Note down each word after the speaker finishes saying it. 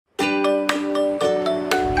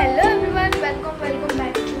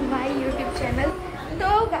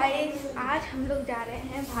हम लोग जा रहे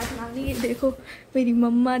हैं भात मांगने। ये देखो मेरी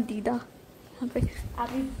मम्मा दीदा यहाँ पे।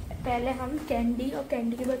 अभी पहले हम कैंडी और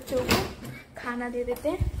कैंडी के बच्चों को खाना दे देते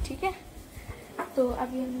हैं, ठीक है। तो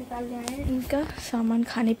अभी हम निकाल ले आए हैं इनका सामान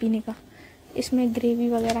खाने पीने का। इसमें ग्रेवी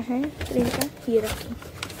वगैरह है, तो इनका ये रखें,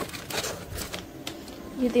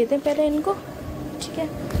 ये दे दें पहले इनको, ठीक है।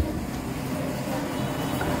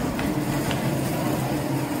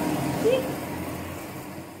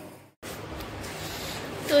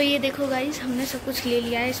 तो ये देखो गाइस, हमने सब कुछ ले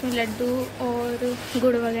लिया है। इसमें लड्डू और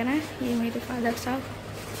गुड़ वगैरह है। ये मेरे फादर साहब।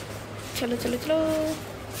 चलो चलो चलो,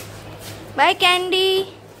 bye candy,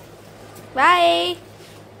 bye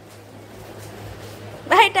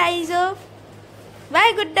bye टाइजो,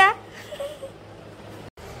 bye गुड्डा।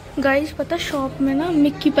 गाइस पता शॉप में ना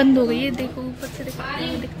मिक्की बंद हो गई है। देखो ऊपर से दिखती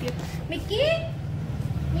है मिक्की।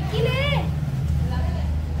 मिक्की ले,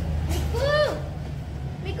 मिक्कू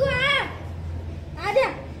मिक्कू आजा,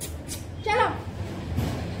 चलो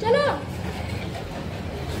चलो।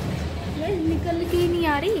 निकल के ही नहीं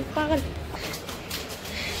आ रही, पागल।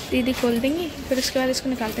 दीदी खोल देंगी, फिर उसके बाद इसको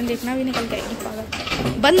निकालते हैं, देखना भी निकल जाएगी। पागल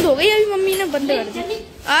बंद हो गई अभी, मम्मी ने बंद कर दी।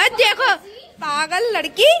 आज देखो पागल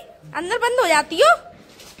लड़की अंदर बंद हो जाती हो।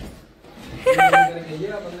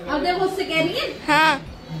 अब देखो उससे कह रही है। हाँ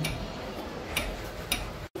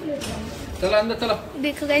चलो अंदर चलो।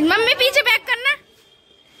 देखो गाइस, मम्मी पीछे बैक करना।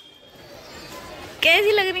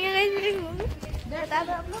 कैसी लग रही है गाइस मेरी मम्मी, बता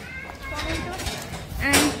दो आप लोग।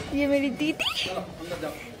 ये मेरी दीदी,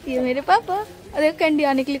 ये मेरे पापा। अरे कैंडी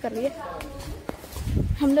आने के लिए कर रही है।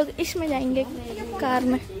 हम लोग इसमें जाएंगे, कार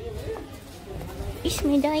में,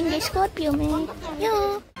 इसमें जाएंगे, स्कॉर्पियो में। यो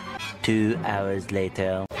 2 hours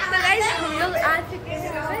later. तो गाइस हम लोग आ चुके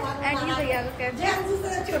हैं एंड ये भैया को कहते हैं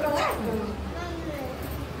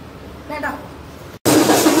बैठो।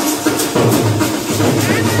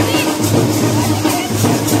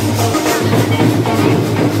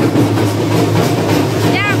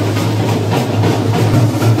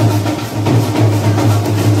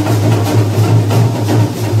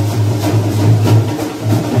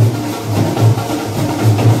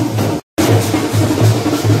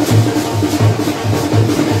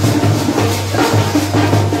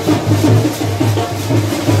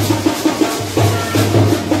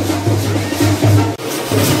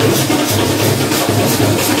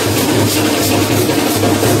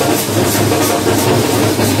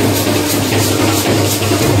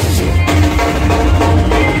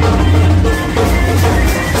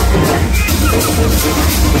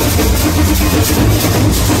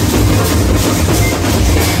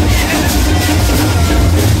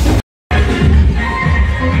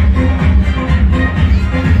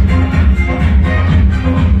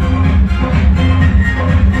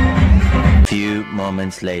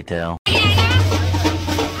 Moments later.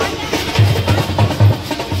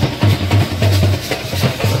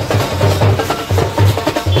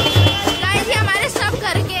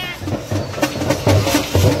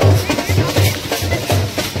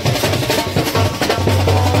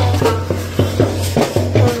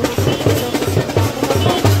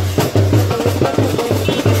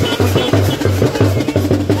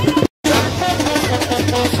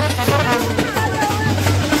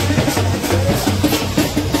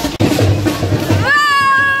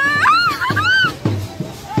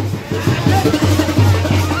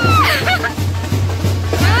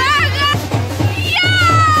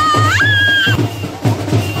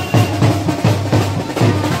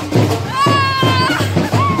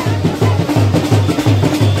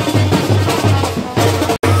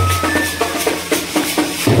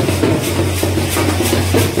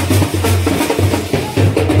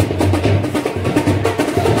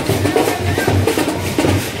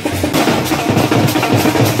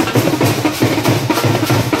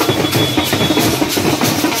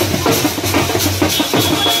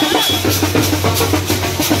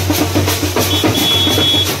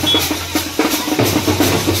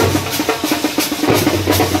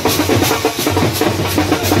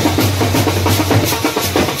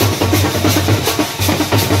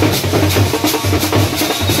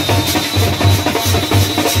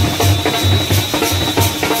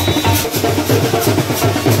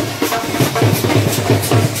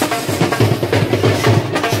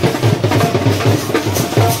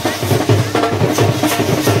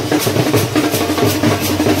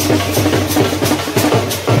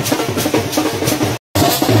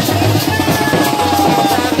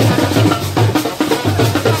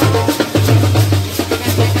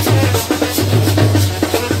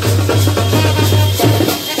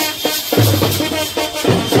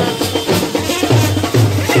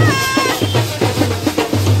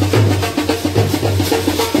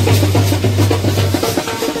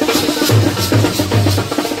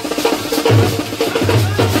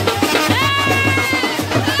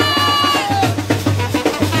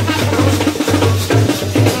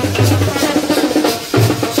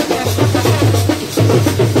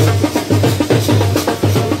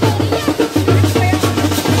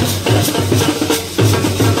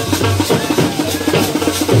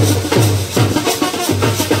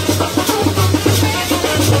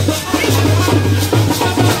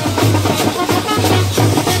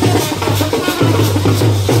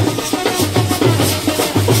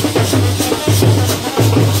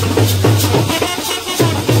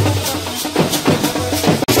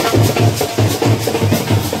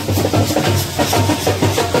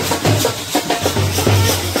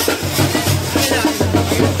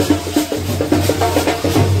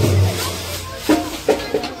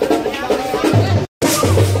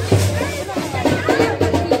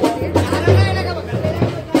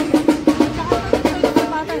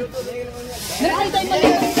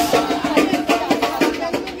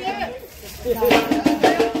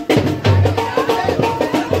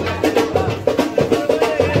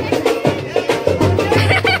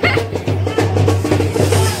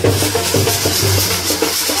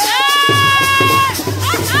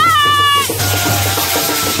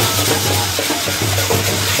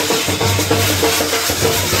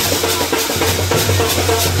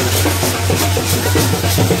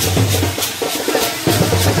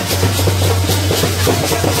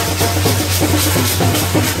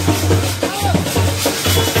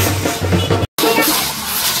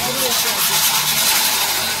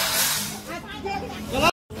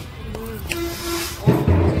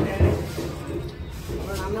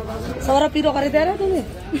 सौरा पीरो करे दे रहा तुम्हें।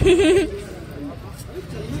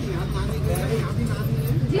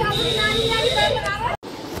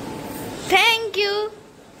 Thank you.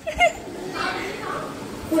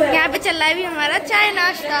 यहाँ पे चल रहा है भी हमारा चाय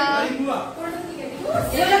नाश्ता,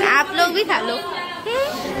 आप लोग भी खा लो।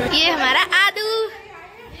 ये हमारा आदू,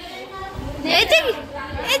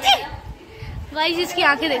 गाइस इसकी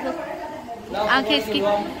आंखें देखो, आंखें इसकी,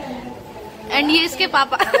 एंड ये इसके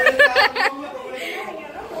पापा।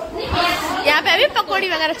 यहाँ पे अभी पकौड़ी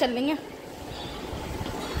वगैरह चल रही है।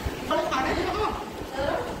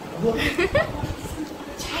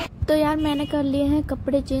 तो यार मैंने कर लिए हैं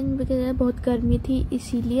कपड़े चेंज, बिकॉज बहुत गर्मी थी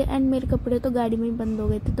इसीलिए, एंड मेरे कपड़े तो गाड़ी में ही बंद हो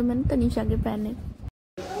गए थे, तो मैंने तनीषा के पहने।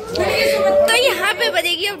 तो यहाँ पे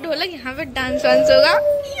बजेगी अब ढोलक, यहाँ पे डांस वांस होगा,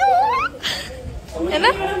 है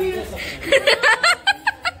ना?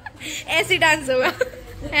 ऐसी डांस होगा,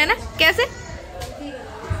 है ना? कैसे?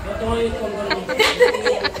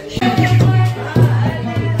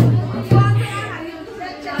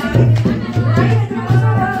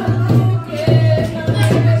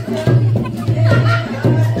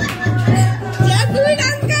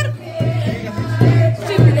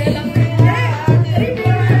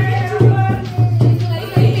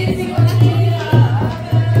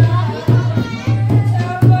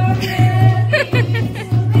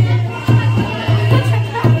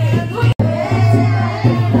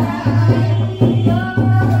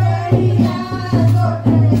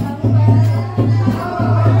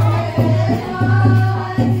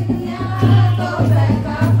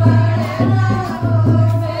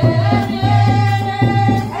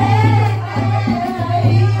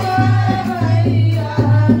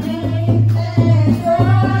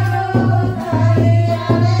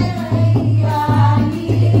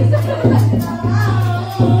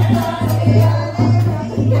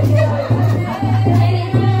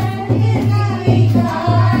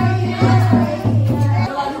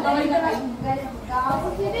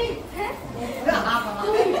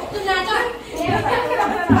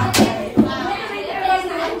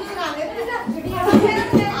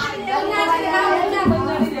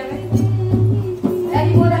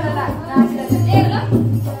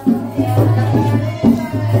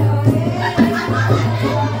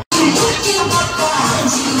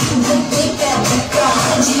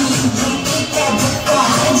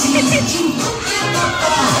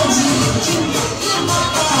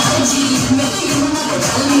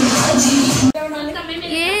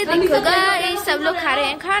 ये देखो गाइस, सब लोग खा रहे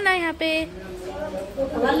हैं खाना यहाँ पे।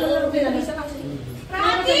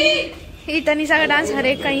 ये तनीषा का डांस हर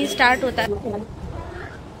एक का ही स्टार्ट होता है।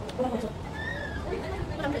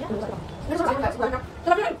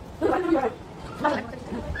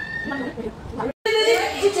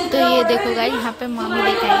 तो ये देखो गाइस, यहाँ पे मामी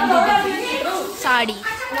लेके आई हैं साड़ी।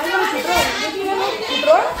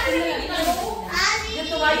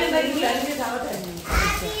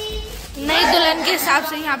 नई दुल्हन के हिसाब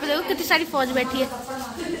से यहाँ पे देखो कितनी सारी फौज बैठी है।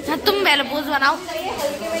 हाँ, तुम पहले पोज बनाओ।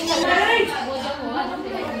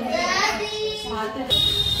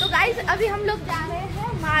 तो गाइस अभी हम लोग जा रहे हैं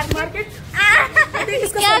मार्केट।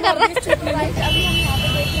 क्या कर रहे हैं? अभी हम यहाँ पे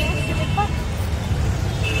देख रहे हैं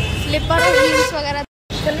स्लीपर और हील्स वगैरह।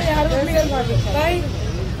 चलो यार भाई,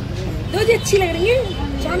 दो जी अच्छी लग रही है।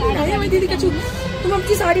 चांदी दीदी का चूक, तुम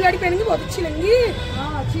अपनी साड़ी वाड़ी पहनेंगी बहुत अच्छी लगेंगी।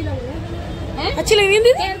 अच्छी लग रही है, अच्छी लग रही है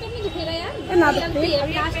दीदी।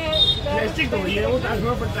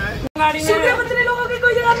 सूखे पतले लोगों की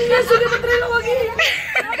कोई जगह नहीं है, सूखे पतले लोगों की।